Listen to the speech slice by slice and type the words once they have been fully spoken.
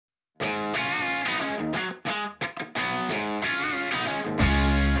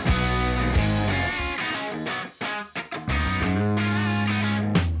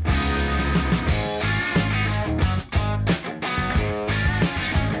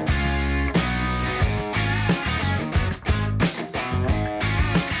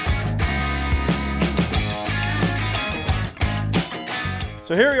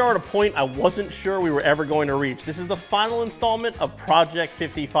So here we are at a point I wasn't sure we were ever going to reach. This is the final installment of Project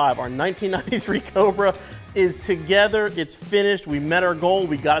 55. Our 1993 Cobra is together, it's finished, we met our goal,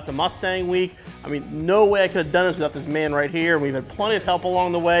 we got it to Mustang Week. I mean, no way I could have done this without this man right here. We've had plenty of help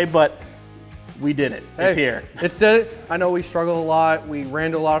along the way, but we did it. It's here. It's did it. I know we struggled a lot. We ran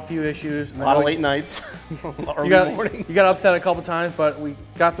into a few issues. A lot of late nights, early mornings. You got upset a couple times, but we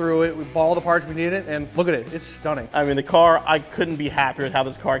got through it. We bought all the parts we needed, and look at it. It's stunning. I mean, the car, I couldn't be happier with how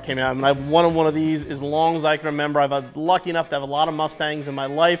this car came out. I mean, I've wanted one of these as long as I can remember. I've been lucky enough to have a lot of Mustangs in my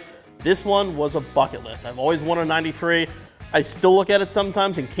life. This one was a bucket list. I've always wanted a 93. I still look at it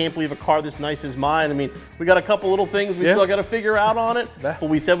sometimes and can't believe a car this nice is mine. I mean, we got a couple little things we still got to figure out on it, but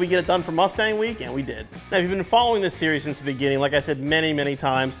we said we'd get it done for Mustang Week, and we did. Now, if you've been following this series since the beginning, like I said many, many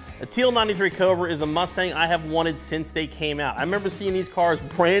times, a teal 93 Cobra is a Mustang I have wanted since they came out. I remember seeing these cars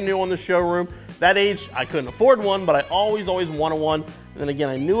brand new on the showroom. That age, I couldn't afford one, but I always wanted one. And then again,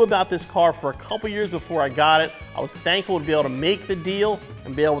 I knew about this car for a couple years before I got it. I was thankful to be able to make the deal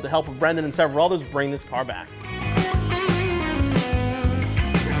and be able to help with Brendan and several others bring this car back.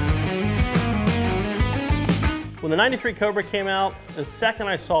 When the 93 Cobra came out, the second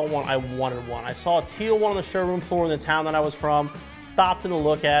I saw one, I wanted one. I saw a teal one on the showroom floor in the town that I was from, stopped in to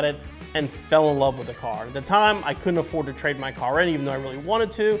look at it, and fell in love with the car. At the time, I couldn't afford to trade my car in, even though I really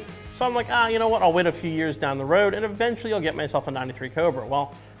wanted to. So I'm like, you know what, I'll wait a few years down the road, and eventually I'll get myself a 93 Cobra.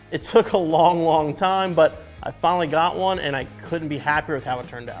 Well, it took a long, long time, but I finally got one, and I couldn't be happier with how it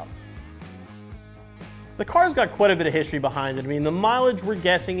turned out. The car's got quite a bit of history behind it. I mean, the mileage we're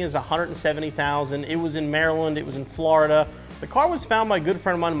guessing is 170,000. It was in Maryland, it was in Florida. The car was found by a good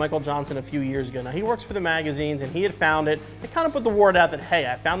friend of mine, Michael Johnson, a few years ago. Now, he works for the magazines, and he had found it. It kind of put the word out that,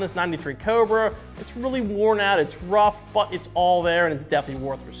 hey, I found this 93 Cobra. It's really worn out, it's rough, but it's all there, and it's definitely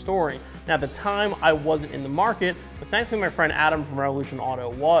worth restoring. Now, at the time, I wasn't in the market, but thankfully my friend Adam from Revolution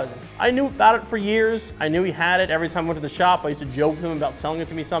Auto was. And I knew about it for years. I knew he had it. Every time I went to the shop, I used to joke with him about selling it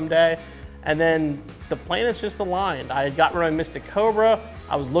to me someday. And then the planets just aligned. I had gotten rid of my Mystic Cobra.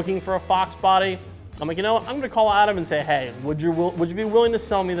 I was looking for a Fox body. I'm like, you know what? I'm gonna call Adam and say, hey, would you be willing to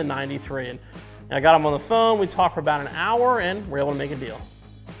sell me the 93? And I got him on the phone. We talked for about an hour, and we're able to make a deal.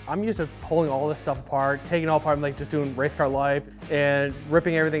 I'm used to pulling all this stuff apart, taking it all apart, like just doing race car life, and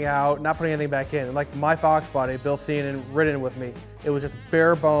ripping everything out, not putting anything back in. And like my Fox body, Bill seen and ridden with me, it was just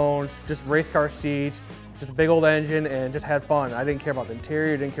bare bones, just race car seats, just a big old engine, and just had fun. I didn't care about the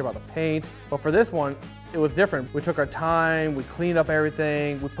interior, didn't care about the paint. But for this one, it was different. We took our time, we cleaned up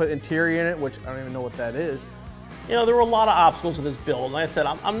everything, we put interior in it, which I don't even know what that is. You know, there were a lot of obstacles to this build. Like I said,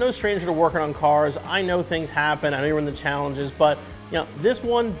 I'm no stranger to working on cars. I know things happen, I know you're in the challenges, but you know, this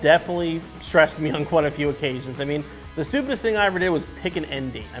one definitely stressed me on quite a few occasions. I mean, the stupidest thing I ever did was pick an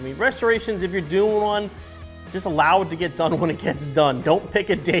end date. I mean, restorations, if you're doing one, just allow it to get done when it gets done. Don't pick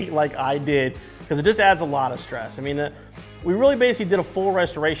a date like I did, because it just adds a lot of stress. I mean, we really basically did a full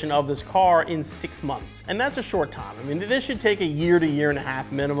restoration of this car in 6 months, and that's a short time. I mean, this should take a year to year and a half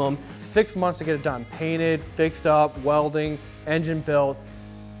minimum. 6 months to get it done, painted, fixed up, welding, engine built.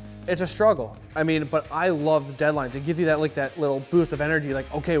 It's a struggle. I mean, but I love the deadlines. It gives you that that little boost of energy,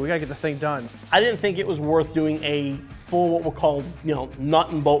 like, okay, we gotta get the thing done. I didn't think it was worth doing a full, what we'll call, you know,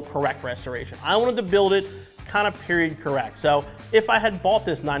 nut and bolt correct restoration. I wanted to build it kind of period correct. So if I had bought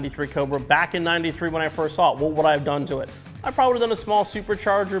this 93 Cobra back in 93 when I first saw it, what would I have done to it? I probably would have done a small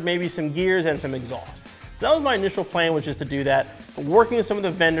supercharger, maybe some gears and some exhaust. So that was my initial plan, was just to do that. But working with some of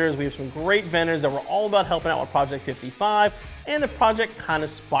the vendors, we have some great vendors that were all about helping out with Project 55, and the project kind of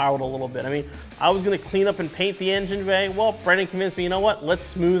spiraled a little bit. I mean, I was gonna clean up and paint the engine bay. Well, Brendan convinced me, you know what, let's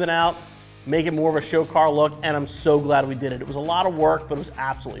smooth it out, make it more of a show car look, and I'm so glad we did it. It was a lot of work, but it was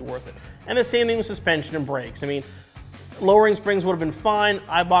absolutely worth it. And the same thing with suspension and brakes. I mean, lowering springs would have been fine.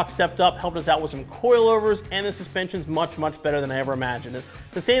 iBox stepped up, helped us out with some coilovers, and the suspension's much, much better than I ever imagined. And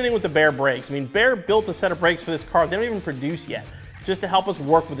the same thing with the Bear brakes. I mean, Bear built a set of brakes for this car they don't even produce yet, just to help us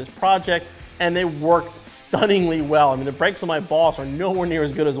work with this project, and they work stunningly well. I mean, the brakes on my Boss are nowhere near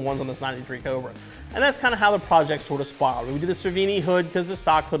as good as the ones on this 93 Cobra. And that's kind of how the project sort of spiraled. We did the Cervini hood because the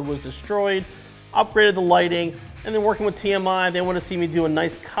stock hood was destroyed, upgraded the lighting, and then working with TMI, they want to see me do a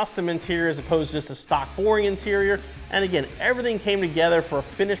nice custom interior as opposed to just a stock boring interior. And again, everything came together for a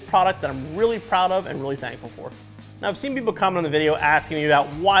finished product that I'm really proud of and really thankful for. Now, I've seen people comment on the video asking me about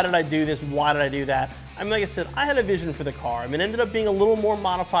why did I do this, why did I do that? I mean, like I said, I had a vision for the car. I mean, it ended up being a little more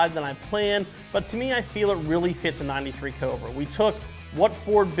modified than I planned, but to me, I feel it really fits a 93 Cobra. We took what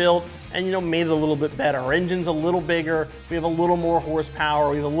Ford built and, you know, made it a little bit better. Our engine's a little bigger, we have a little more horsepower,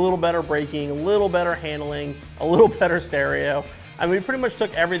 we have a little better braking, a little better handling, a little better stereo. I mean, we pretty much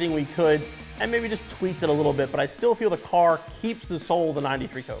took everything we could and maybe just tweaked it a little bit, but I still feel the car keeps the soul of the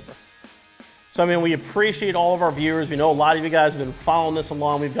 93 Cobra. So I mean, we appreciate all of our viewers. We know a lot of you guys have been following this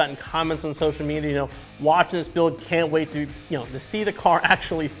along. We've gotten comments on social media, you know, watching this build, can't wait to, to see the car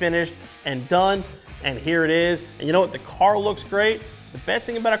actually finished and done. And here it is. And you know what? The car looks great. The best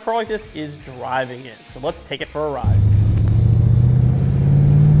thing about a car like this is driving it. So let's take it for a ride.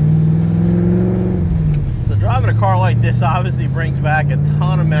 So driving a car like this obviously brings back a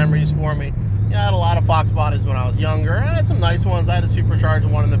ton of memories for me. Yeah, I had a lot of Fox bodies when I was younger. I had some nice ones. I had a supercharged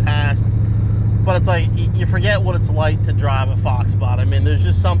one in the past. But it's like, you forget what it's like to drive a Fox body. I mean, there's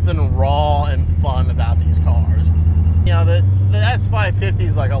just something raw and fun about these cars. You know, the S550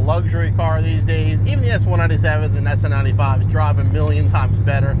 is like a luxury car these days. Even the S197s and S95s drive a million times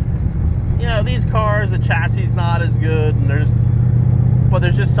better. You know, these cars, the chassis is not as good, and but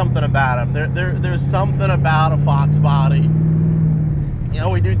there's just something about them. There's something about a Fox body. You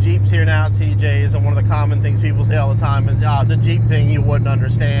know, we do Jeeps here now at CJ's, and one of the common things people say all the time is, the Jeep thing you wouldn't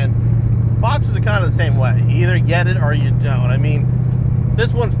understand. Foxes are kind of the same way. You either get it or you don't. I mean,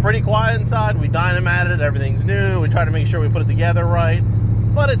 this one's pretty quiet inside. We dynamatted it, everything's new. We try to make sure we put it together right,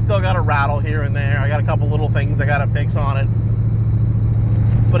 but it's still got a rattle here and there. I got a couple little things I got to fix on it.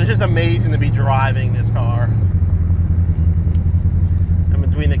 But it's just amazing to be driving this car. And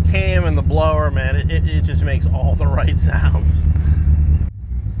between the cam and the blower, man, it just makes all the right sounds.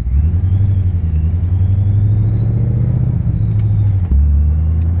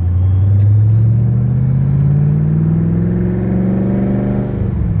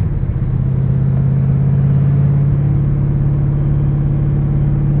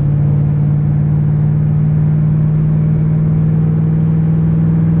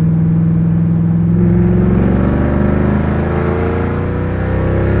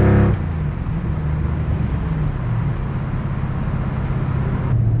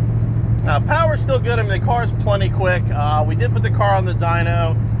 Power's still good. I mean, the car's plenty quick. We did put the car on the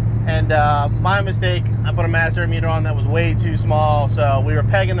dyno, and my mistake, I put a mass air meter on that was way too small, so we were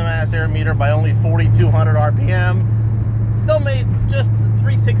pegging the mass air meter by only 4,200 RPM. Still made just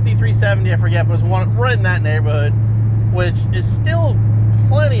 360, 370, I forget, but it was right in that neighborhood, which is still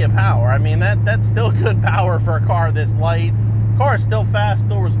plenty of power. I mean, that's still good power for a car this light. Car is still fast,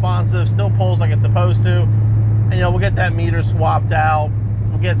 still responsive, still pulls like it's supposed to. And, we'll get that meter swapped out.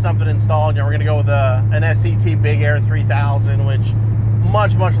 Get something installed. We're going to go with an SCT Big Air 3000, which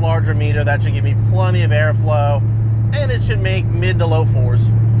much larger meter. That should give me plenty of airflow, and it should make mid to low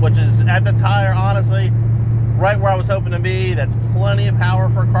fours, which is at the tire, honestly, right where I was hoping to be. That's plenty of power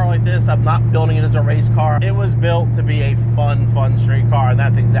for a car like this. I'm not building it as a race car. It was built to be a fun street car, and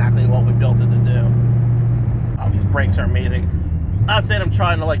that's exactly what we built it to do. Oh, these brakes are amazing. Not saying I'm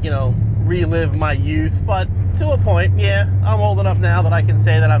trying to relive my youth, but to a point, yeah, I'm old enough now that I can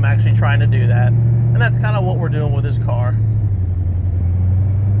say that I'm actually trying to do that. And that's kind of what we're doing with this car.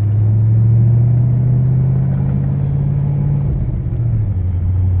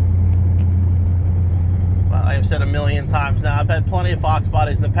 Well, I've said a million times now, I've had plenty of Fox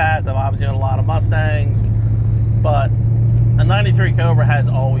bodies in the past. I've obviously had a lot of Mustangs, but a 93 Cobra has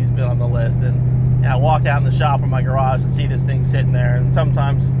always been on the list. And I walk out in the shop or my garage and see this thing sitting there, and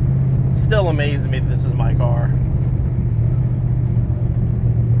sometimes it still amazes me that this is my car.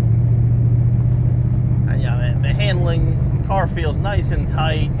 And the handling, the car feels nice and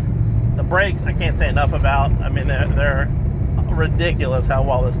tight. The brakes, I can't say enough about. I mean, they're ridiculous how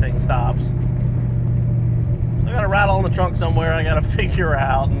well this thing stops. I got a rattle in the trunk somewhere I got to figure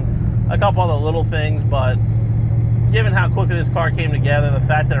out, and a couple other little things, but given how quickly this car came together, the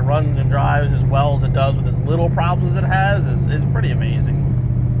fact that it runs and drives as well as it does with as little problems as it has is pretty amazing.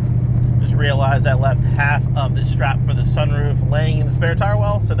 Just realized I left half of the strap for the sunroof laying in the spare tire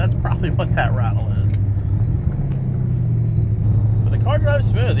well, so that's probably what that rattle is. But the car drives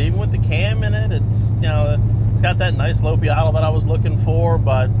smooth, even with the cam in it. It's it's got that nice low throttle that I was looking for,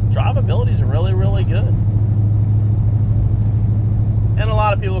 but drivability is really good. And a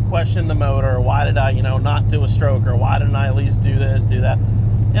lot of people question the motor. Why did I, not do a stroker? Why didn't I at least do this, do that?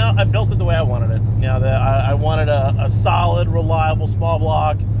 I built it the way I wanted it. I wanted a solid, reliable small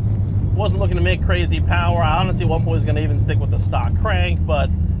block. Wasn't looking to make crazy power. I honestly at one point was going to even stick with the stock crank, but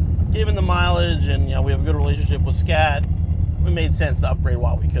given the mileage and we have a good relationship with Scat, it made sense to upgrade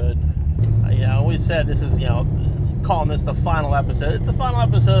while we could. We said this is calling this the final episode. It's the final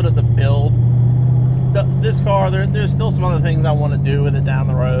episode of the build. This car, there's still some other things I want to do with it down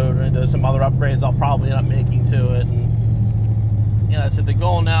the road. And there's some other upgrades I'll probably end up making to it. And I said the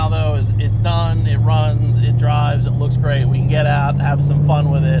goal now though is it's done, it runs, it drives, it looks great. We can get out, have some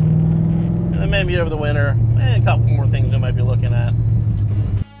fun with it, and then maybe over the winter, a couple more things we might be looking at.